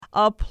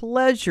A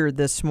pleasure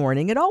this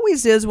morning. It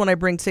always is when I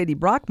bring Sadie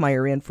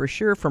Brockmeyer in, for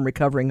sure, from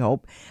Recovering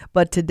Hope.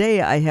 But today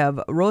I have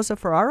Rosa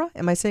Ferrara.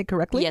 Am I saying it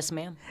correctly? Yes,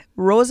 ma'am.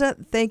 Rosa,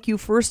 thank you,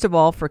 first of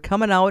all, for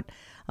coming out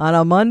on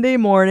a Monday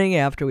morning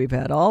after we've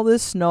had all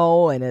this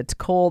snow and it's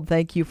cold.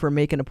 Thank you for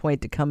making a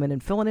point to come in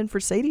and filling in for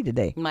Sadie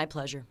today. My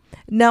pleasure.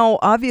 Now,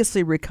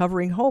 obviously,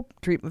 Recovering Hope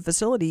Treatment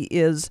Facility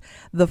is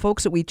the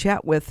folks that we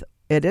chat with.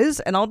 It is,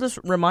 and I'll just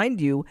remind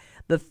you,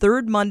 the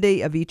third Monday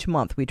of each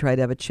month, we try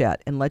to have a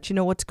chat and let you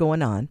know what's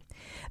going on.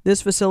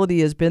 This facility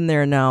has been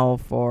there now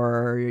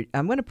for,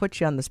 I'm going to put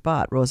you on the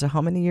spot, Rosa,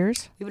 how many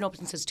years? We've been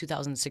open since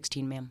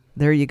 2016, ma'am.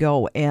 There you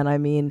go. And I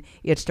mean,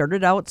 it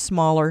started out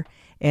smaller,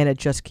 and it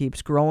just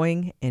keeps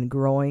growing and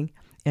growing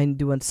and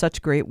doing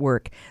such great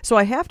work. So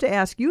I have to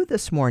ask you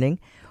this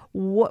morning,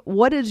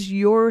 what is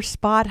your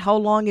spot? How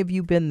long have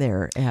you been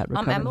there at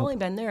Recovering I've only Hope?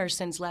 been there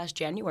since last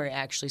January,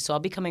 actually, so I'll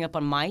be coming up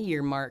on my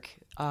year mark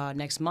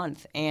next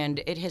month,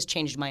 and it has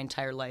changed my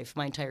entire life,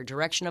 my entire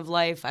direction of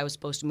life. I was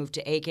supposed to move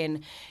to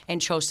Aiken and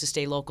chose to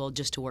stay local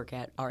just to work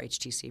at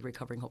RHTC,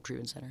 Recovering Hope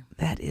Treatment Center.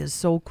 That is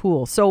so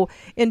cool. So,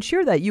 and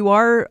share that you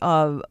are,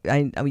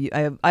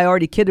 I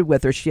already kidded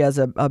with her. She has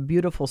a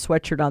beautiful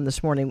sweatshirt on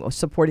this morning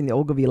supporting the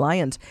Ogilvie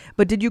Lions.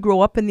 But did you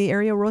grow up in the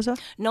area, Rosa?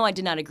 No, I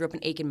did not. I grew up in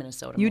Aiken,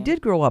 Minnesota. You ma'am.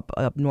 did grow up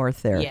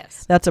north there.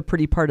 Yes. That's a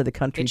pretty part of the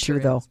country It too, sure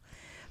though. is.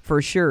 For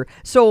sure.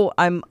 So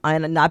I'm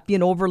not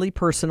being overly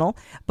personal,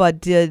 but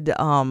did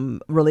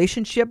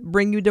relationship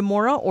bring you to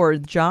Mora, or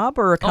job,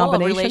 or a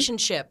combination?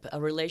 A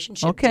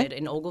relationship Okay. did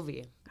in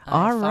Ogilvie. I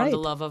All found right. the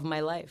love of my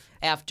life.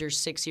 After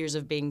 6 years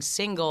of being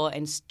single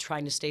and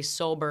trying to stay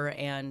sober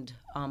and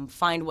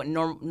find what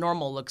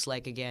normal looks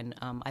like again,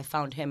 I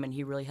found him, and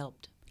he really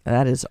helped.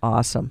 That is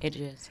awesome. It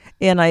is.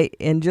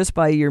 And just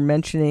by your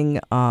mentioning,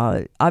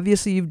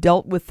 obviously you've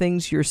dealt with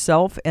things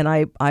yourself, and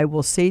I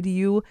will say to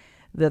you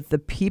that the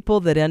people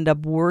that end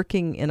up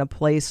working in a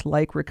place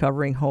like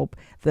Recovering Hope,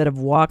 that have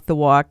walked the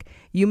walk,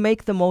 you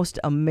make the most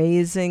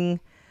amazing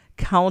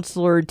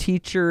counselor,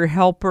 teacher,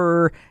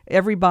 helper,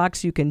 every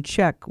box you can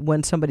check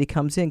when somebody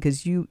comes in,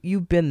 because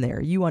you've been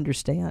there. You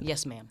understand.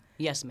 Yes, ma'am.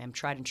 Yes, ma'am.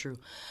 Tried and true.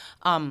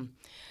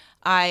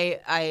 I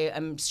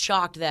am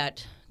shocked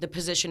that the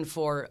position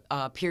for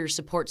peer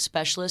support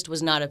specialist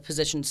was not a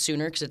position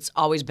sooner, because it's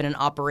always been an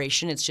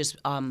operation. It's just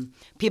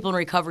people in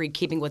recovery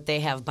keeping what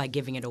they have by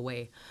giving it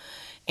away.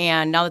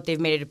 And now that they've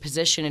made it a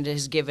position, it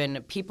has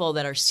given people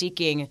that are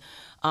seeking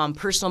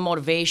personal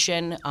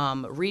motivation,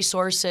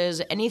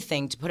 resources,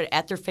 anything to put it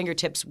at their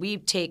fingertips. We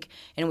take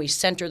and we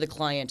center the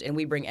client, and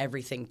we bring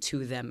everything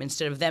to them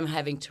instead of them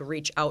having to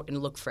reach out and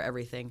look for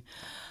everything.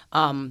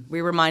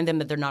 We remind them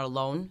that they're not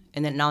alone,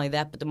 and then not only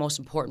that, but the most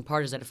important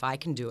part is that if I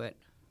can do it,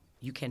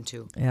 you can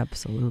too.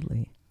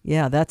 Absolutely.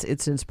 Yeah,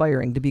 it's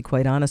inspiring, to be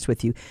quite honest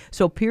with you.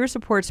 So peer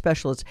support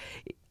specialists,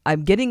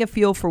 I'm getting a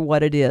feel for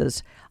what it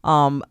is.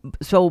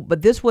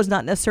 But this was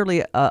not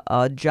necessarily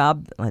a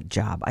job.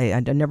 I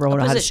never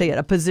know how to say it.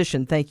 A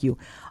position. Thank you.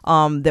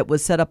 That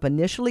was set up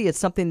initially. It's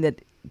something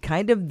that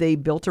kind of they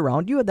built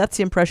around you. That's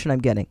the impression I'm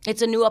getting.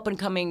 It's a new up and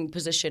coming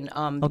position.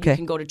 Okay. You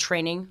can go to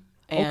training.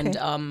 And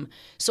Okay.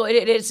 so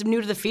it's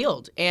new to the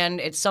field, and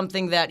it's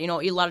something that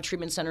a lot of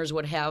treatment centers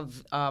would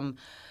have.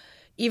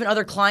 Even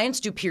other clients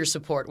do peer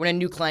support. When a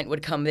new client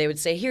would come, they would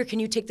say, "Here, can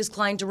you take this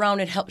client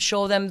around and help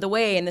show them the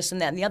way, and this and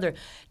that and the other."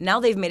 Now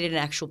they've made it an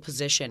actual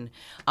position,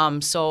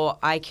 so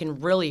I can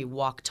really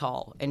walk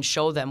tall and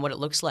show them what it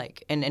looks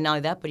like. And not only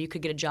that, but you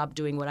could get a job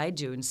doing what I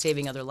do and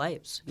saving other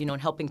lives,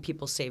 and helping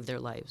people save their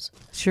lives.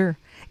 Sure.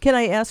 Can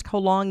I ask how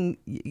long,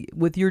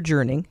 with your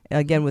journey,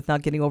 again, with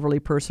not getting overly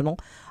personal,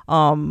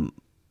 kind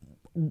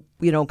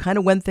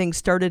of when things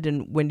started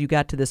and when you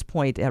got to this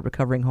point at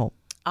Recovering Hope?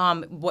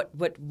 What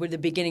were the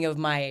beginning of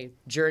my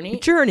journey?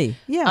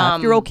 Yeah,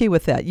 if you're okay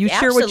with that. You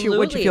share what you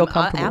feel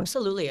comfortable with.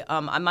 Absolutely.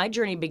 My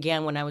journey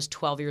began when I was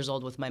 12 years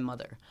old with my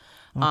mother.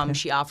 Okay.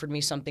 She offered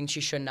me something she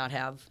should not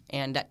have,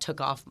 and that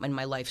took off, and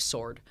my life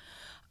soared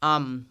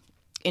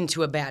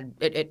into a bad.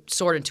 It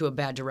soared into a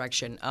bad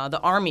direction. The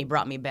Army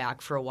brought me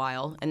back for a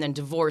while, and then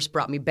divorce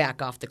brought me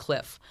back off the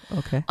cliff.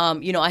 Okay.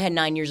 I had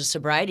 9 years of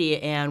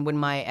sobriety, and when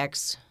my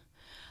ex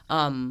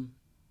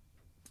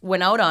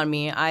went out on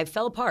me, I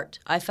fell apart.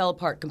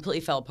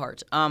 Completely fell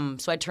apart.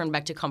 So I turned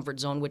back to comfort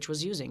zone, which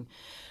was using.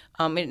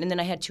 And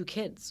then I had 2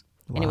 kids.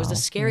 Wow. And it was the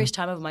scariest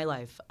time of my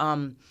life.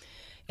 And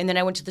then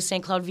I went to the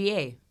St. Cloud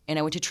VA, and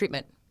I went to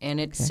treatment. And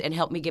it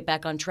helped me get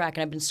back on track.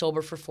 And I've been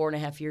sober for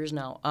 4.5 years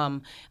now.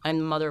 I'm the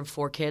mother of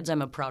 4 kids.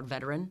 I'm a proud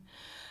veteran.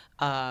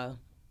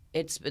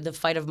 It's the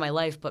fight of my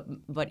life, but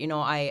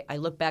I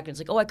look back and it's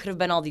like, I could have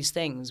been all these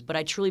things. But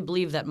I truly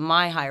believe that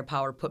my higher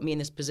power put me in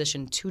this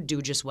position to do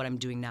just what I'm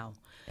doing now.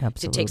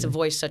 Absolutely. It takes a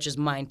voice such as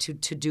mine to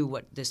do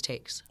what this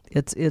takes.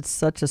 It's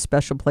such a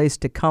special place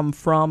to come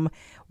from,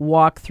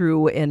 walk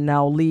through, and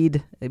now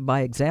lead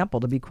by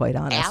example, to be quite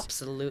honest.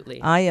 Absolutely.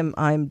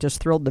 I'm just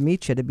thrilled to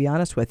meet you, to be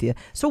honest with you.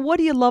 So what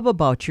do you love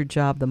about your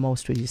job the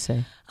most, would you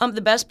say?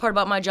 The best part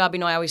about my job,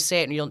 I always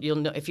say it, and you'll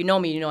know, if you know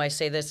me, I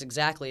say this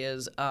exactly,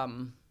 is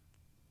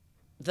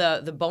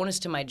the bonus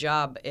to my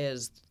job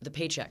is the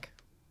paycheck.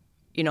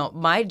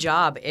 my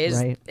job is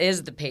Right.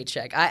 is the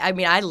paycheck. I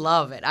mean, I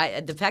love it.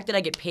 The fact that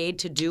I get paid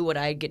to do what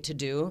I get to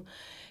do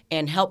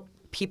and help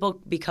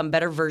people become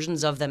better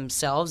versions of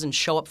themselves and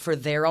show up for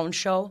their own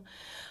show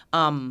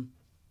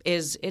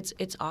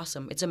it's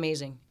awesome. It's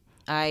amazing.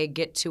 I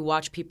get to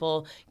watch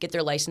people get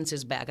their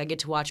licenses back. I get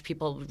to watch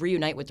people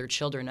reunite with their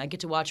children. I get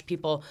to watch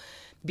people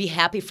be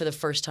happy for the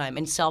first time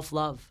and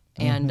self-love.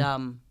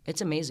 And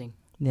it's amazing.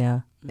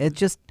 Yeah.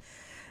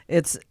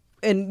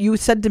 And you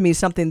said to me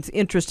something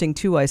interesting,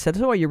 too. I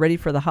said, are you ready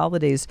for the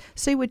holidays?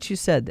 Say what you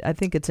said. I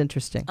think it's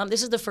interesting.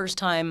 This is the first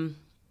time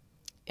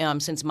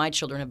since my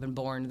children have been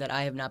born that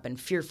I have not been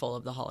fearful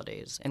of the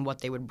holidays and what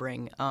they would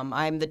bring.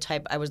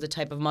 I was the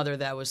type of mother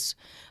I was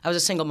a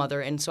single mother,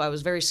 and so I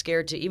was very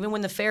scared to, even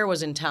when the fair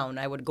was in town,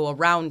 I would go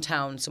around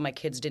town so my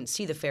kids didn't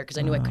see the fair because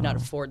I knew I could not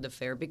afford the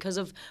fair because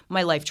of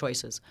my life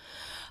choices.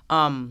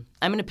 I'm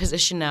in a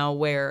position now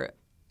where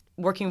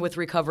working with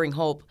Recovering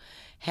Hope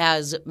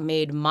has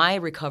made my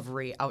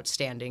recovery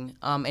outstanding,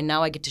 and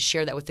now I get to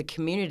share that with the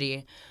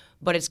community.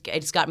 But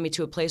it's gotten me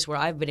to a place where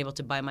I've been able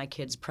to buy my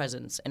kids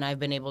presents, and I've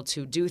been able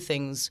to do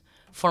things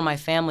for my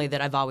family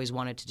that I've always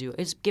wanted to do.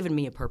 It's given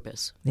me a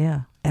purpose.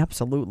 Yeah,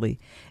 absolutely.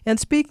 And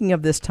speaking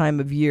of this time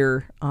of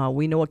year,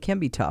 we know it can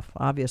be tough.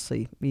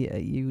 Obviously,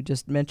 you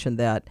just mentioned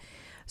that.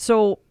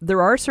 So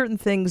there are certain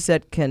things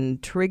that can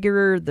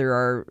trigger. There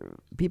are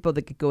people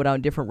that could go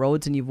down different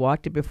roads, and you've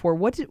walked it before.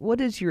 What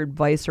is your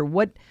advice, or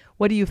what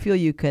do you feel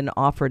you can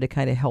offer to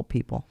kind of help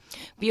people?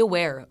 Be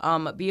aware.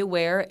 Be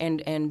aware,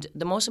 and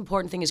the most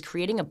important thing is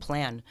creating a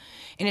plan.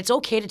 And it's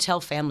okay to tell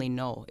family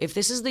no. If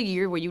this is the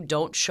year where you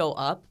don't show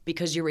up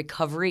because your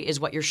recovery is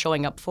what you're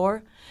showing up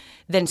for,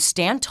 then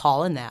stand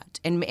tall in that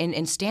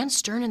and stand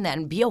stern in that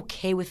and be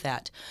okay with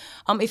that.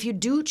 If you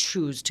do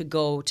choose to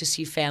go to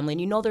see family and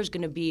you know there's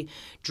going to be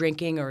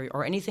drinking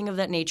or anything of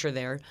that nature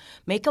there,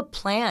 make a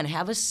plan.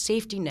 Have a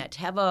safety net.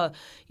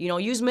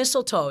 Use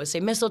mistletoe. Say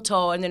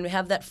mistletoe, and then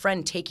have that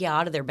friend take you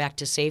out of there back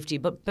to safety.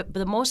 But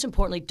the most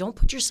importantly, don't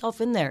put yourself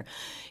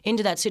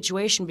into that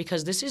situation,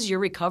 because this is your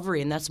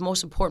recovery, and that's the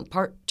most important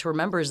part to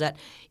remember, is that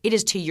it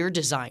is to your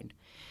design.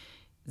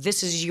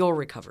 This is your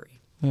recovery.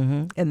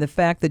 Mm-hmm. And the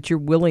fact that you're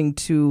willing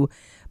to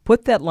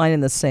put that line in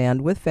the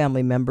sand with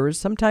family members,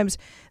 sometimes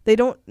they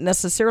don't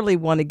necessarily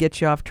want to get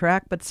you off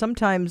track, but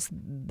sometimes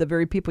the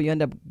very people you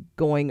end up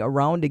going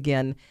around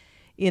again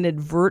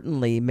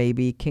inadvertently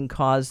maybe can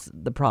cause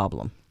the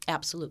problem.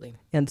 Absolutely.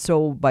 And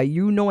so by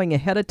you knowing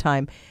ahead of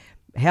time,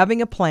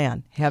 having a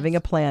plan, having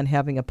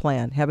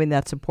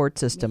that support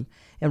system,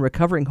 and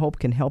Recovering Hope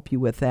can help you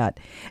with that.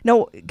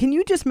 Now, can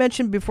you just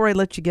mention, before I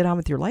let you get on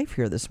with your life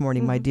here this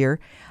morning, my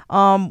dear,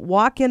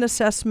 walk-in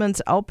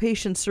assessments,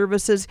 outpatient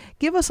services,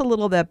 give us a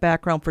little of that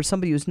background for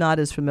somebody who's not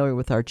as familiar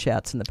with our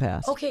chats in the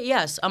past. Okay,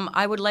 yes.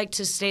 I would like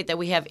to state that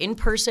we have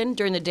in-person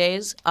during the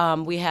days.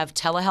 We have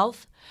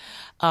telehealth.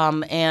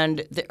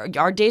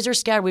 Our days are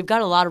scattered. We've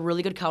got a lot of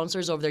really good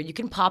counselors over there. You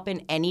can pop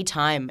in any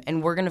time,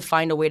 and we're going to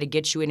find a way to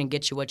get you in and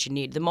get you what you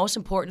need. The most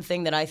important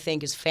thing that I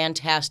think is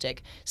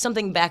fantastic,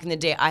 something back in the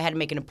day I had to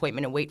make an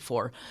appointment and wait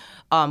for,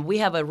 we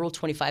have a Rule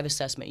 25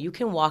 assessment. You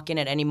can walk in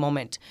at any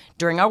moment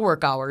during our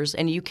work hours,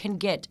 and you can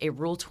get a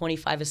Rule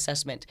 25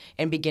 assessment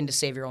and begin to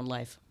save your own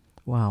life.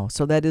 Wow.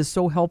 So that is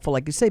so helpful,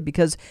 like you say,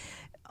 because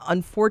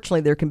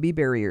unfortunately, there can be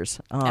barriers.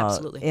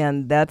 Absolutely.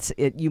 And that's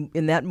it.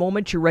 In that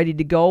moment, you're ready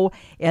to go.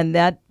 And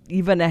that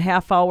even a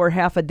half hour,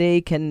 half a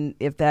day can,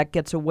 if that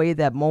gets away,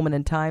 that moment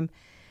in time,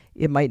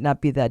 it might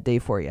not be that day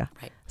for you.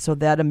 Right. So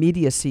that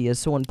immediacy is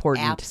so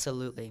important.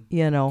 Absolutely.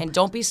 And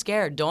don't be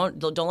scared. Don't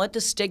let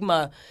the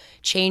stigma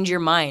change your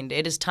mind.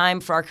 It is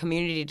time for our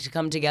community to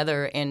come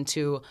together and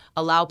to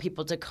allow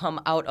people to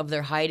come out of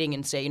their hiding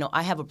and say,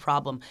 I have a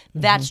problem.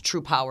 That's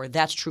true power.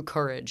 That's true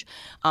courage.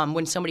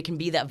 When somebody can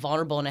be that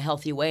vulnerable in a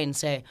healthy way and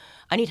say,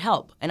 I need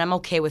help, and I'm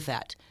okay with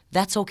that.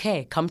 That's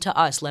okay. Come to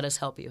us. Let us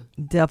help you.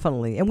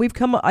 Definitely. And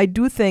I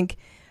do think,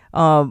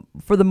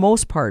 for the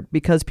most part,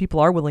 because people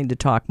are willing to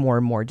talk more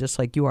and more, just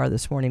like you are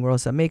this morning,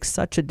 Rosa, makes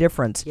such a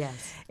difference.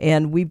 Yes.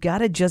 And we've got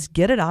to just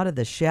get it out of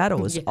the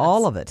shadows, Yes.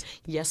 all of it.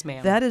 Yes,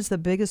 ma'am. That is the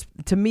biggest,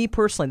 to me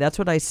personally, that's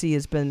what I see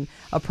has been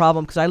a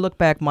problem, because I look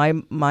back, my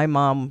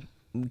mom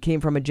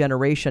came from a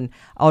generation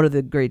out of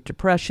the Great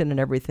Depression and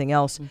everything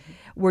else,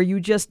 where you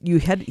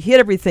had hit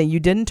everything.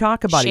 You didn't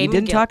talk about it. You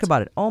didn't talk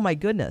about it. Oh my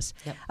goodness.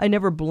 Yep. I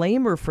never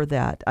blame her for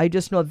that. I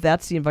just know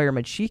that's the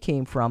environment she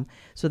came from.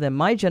 So then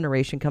my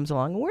generation comes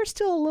along, and we're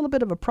still a little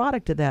bit of a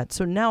product of that.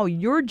 So now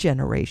your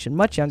generation,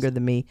 much younger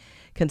than me,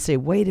 can say,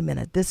 wait a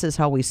minute, this is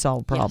how we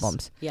solve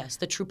problems. Yes.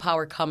 The true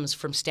power comes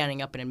from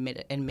standing up and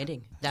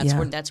admitting.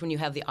 That's when you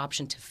have the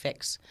option to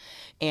fix.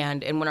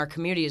 And when our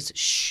community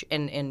is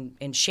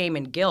in shame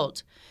and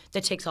guilt,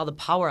 that takes all the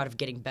power out of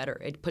getting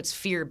better. It puts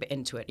fear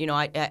into it.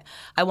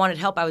 I wanted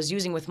help. I was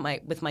using with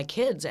my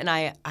kids, and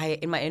I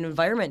in an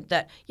environment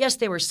that, yes,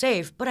 they were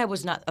safe, but I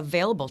was not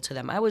available to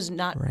them. I was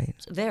not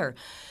there.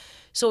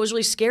 So it was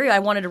really scary. I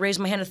wanted to raise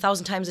my hand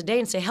 1,000 times a day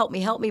and say, help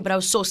me, but I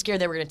was so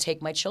scared they were going to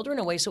take my children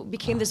away. So it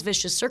became this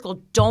vicious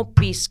circle. Don't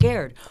be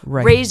scared.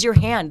 Right. Raise your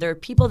hand. There are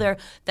people there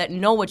that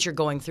know what you're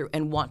going through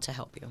and want to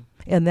help you.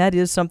 And that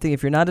is something,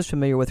 if you're not as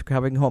familiar with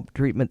Recovering Hope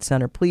Treatment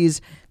Center, please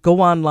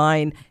go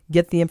online,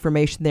 get the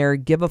information there,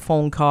 give a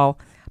phone call,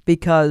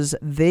 because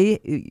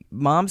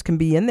moms can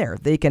be in there.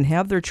 They can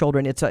have their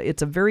children. It's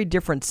a very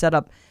different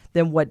setup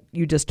than what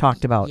you just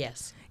talked about.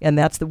 Yes. And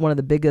that's one of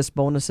the biggest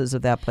bonuses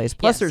of that place.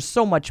 Plus, Yes. there's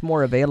so much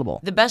more available.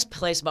 The best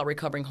place about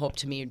Recovering Hope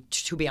to me,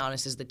 to be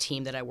honest, is the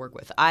team that I work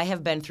with. I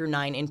have been through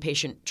 9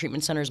 inpatient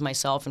treatment centers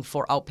myself and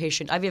 4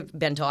 outpatient. I've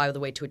been all the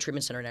way to a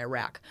treatment center in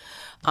Iraq.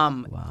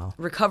 Wow.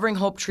 Recovering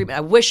Hope treatment.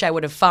 I wish I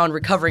would have found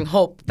Recovering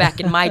Hope back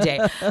in my day.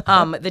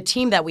 The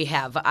team that we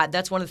have,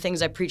 that's one of the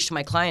things I preach to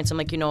my clients. I'm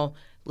like,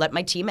 let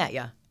my team at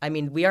you. I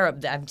mean,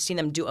 I've seen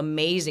them do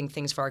amazing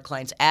things for our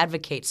clients,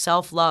 advocate,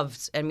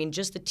 self-love. I mean,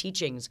 just the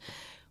teachings.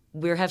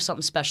 We have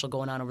something special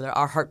going on over there.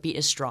 Our heartbeat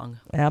is strong.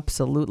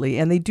 Absolutely.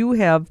 And they do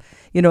have,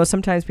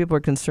 sometimes people are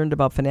concerned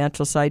about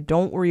financial side.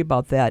 Don't worry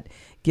about that.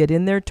 Get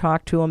in there,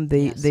 talk to them.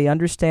 They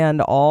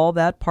understand all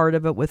that part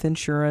of it with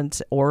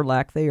insurance or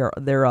lack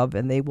thereof,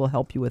 and they will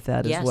help you with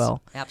that as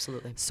well. Yes,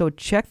 absolutely. So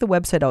check the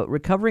website out,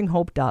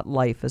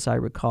 recoveringhope.life, as I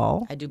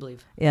recall. I do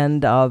believe.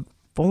 And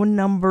phone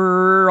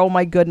number, oh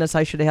my goodness,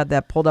 I should have had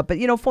that pulled up. But,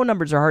 phone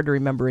numbers are hard to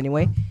remember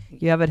anyway.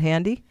 You have it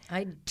handy?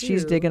 I do.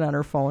 She's digging on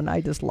her phone. I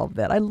just love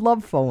that. I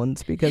love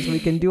phones because we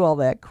can do all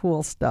that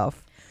cool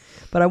stuff.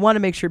 But I want to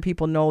make sure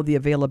people know the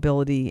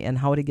availability and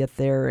how to get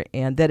there,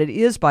 and that it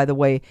is, by the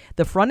way,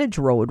 the frontage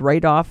road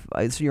right off.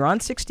 So you're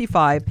on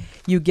 65.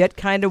 You get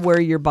kind of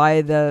where you're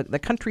by the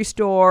country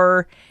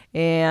store,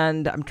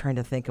 and I'm trying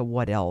to think of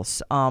what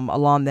else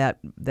along that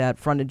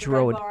frontage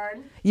road. Red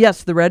Barn.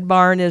 Yes, the Red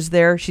Barn is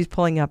there. She's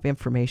pulling up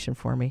information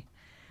for me.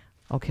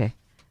 Okay.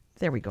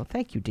 There we go.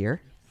 Thank you,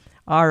 dear.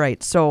 All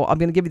right. So I'm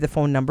going to give you the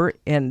phone number,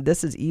 and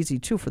this is easy,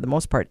 too, for the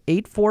most part.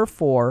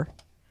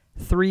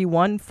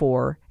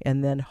 844-314,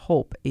 and then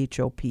HOPE,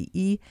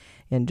 H-O-P-E,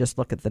 and just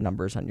look at the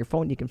numbers on your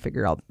phone. You can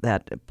figure out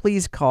that.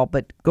 Please call,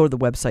 but go to the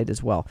website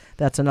as well.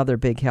 That's another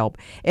big help.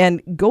 And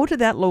go to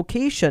that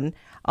location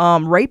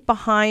right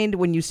behind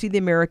when you see the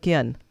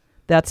American.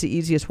 That's the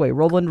easiest way.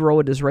 Roland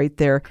Road is right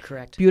there.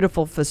 Correct.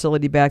 Beautiful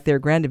facility back there.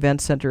 Grand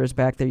Event Center is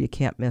back there. You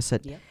can't miss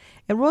it. Yep.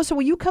 And Rosa,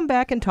 will you come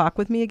back and talk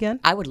with me again?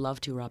 I would love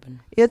to,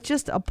 Robin. It's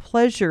just a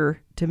pleasure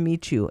to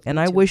meet you. And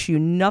I wish you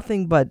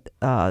nothing but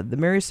the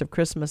merriest of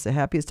Christmas, the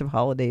happiest of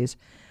holidays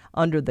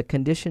under the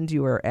conditions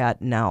you are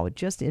at now.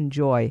 Just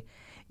enjoy.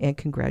 And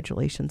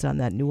congratulations on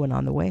that new one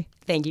on the way.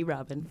 Thank you,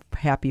 Robin.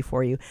 Happy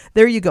for you.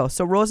 There you go.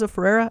 So Rosa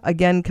Ferreira,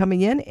 again,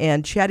 coming in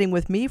and chatting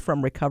with me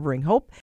from Recovering Hope.